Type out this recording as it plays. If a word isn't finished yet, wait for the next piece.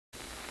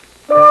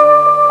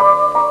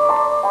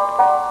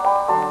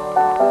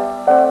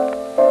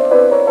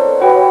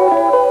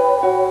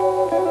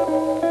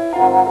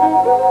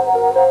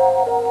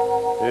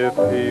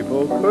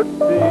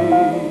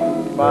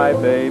see my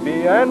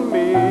baby and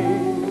me,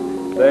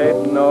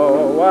 they'd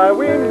know why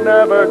we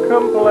never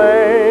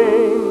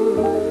complain.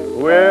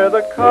 We're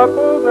the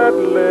couple that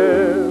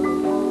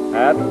live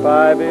at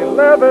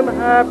 511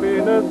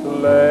 Happiness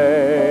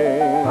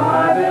Lane.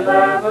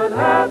 511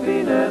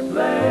 Happiness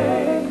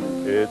Lane.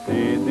 It's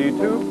easy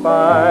to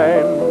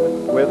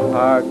find, with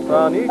hearts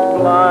on each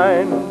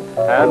blind,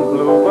 and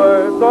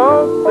bluebirds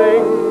all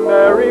sing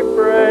their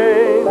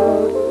refrain,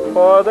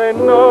 for they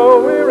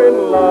know we're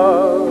in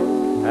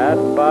love at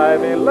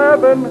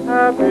 511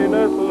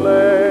 Happiness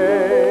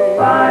Lane.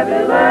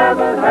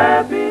 511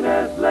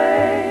 Happiness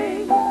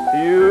Lane.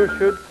 You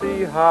should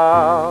see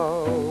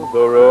how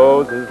the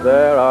roses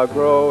there are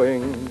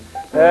growing.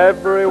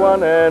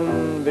 Everyone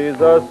envies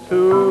us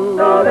too.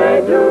 So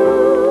they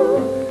do.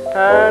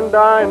 And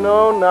I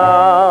know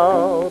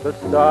now the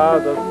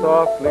stars are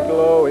softly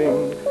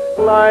glowing,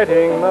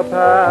 lighting the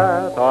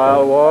path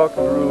I'll walk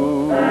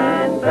through.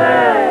 And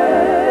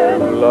then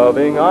To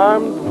loving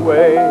arms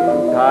wait,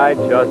 I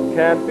just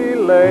can't be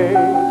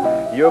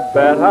late. You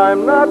bet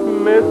I'm not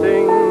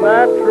missing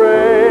that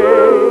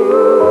train,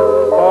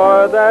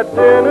 or that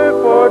dinner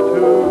for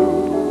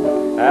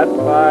two at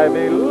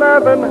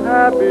 511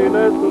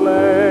 Happiness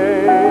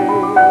Lane.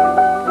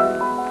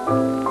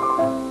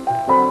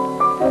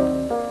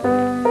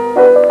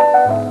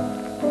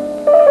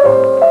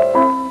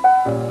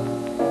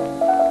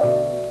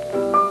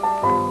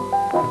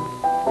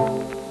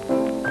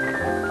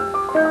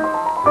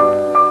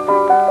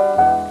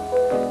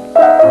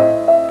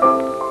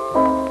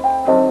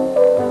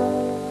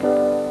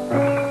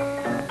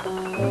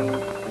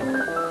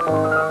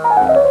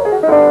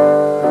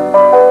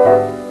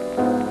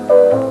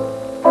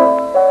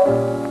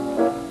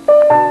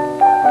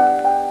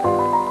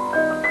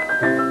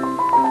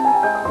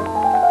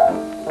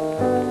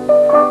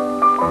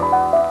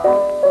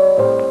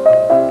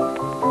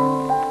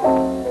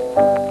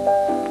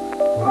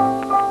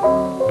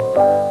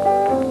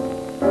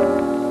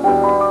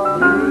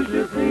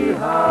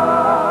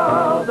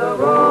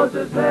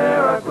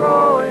 there are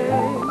growing.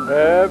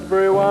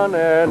 Everyone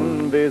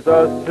envies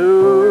us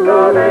too.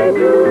 So they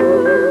do.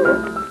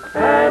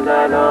 And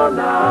I know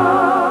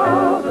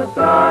now the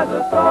stars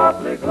are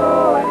softly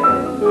glowing,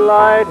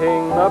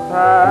 Lighting the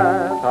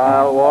path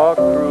I'll walk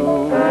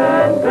through.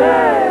 and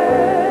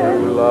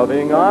then To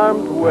loving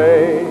arms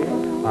wait,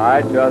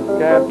 I just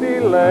can't be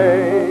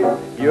late.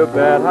 You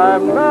bet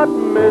I'm not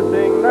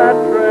missing that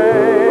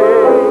train,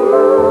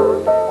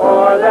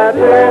 or that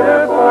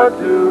dinner for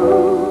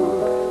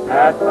two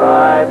at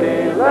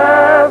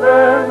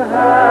 511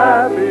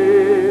 Happy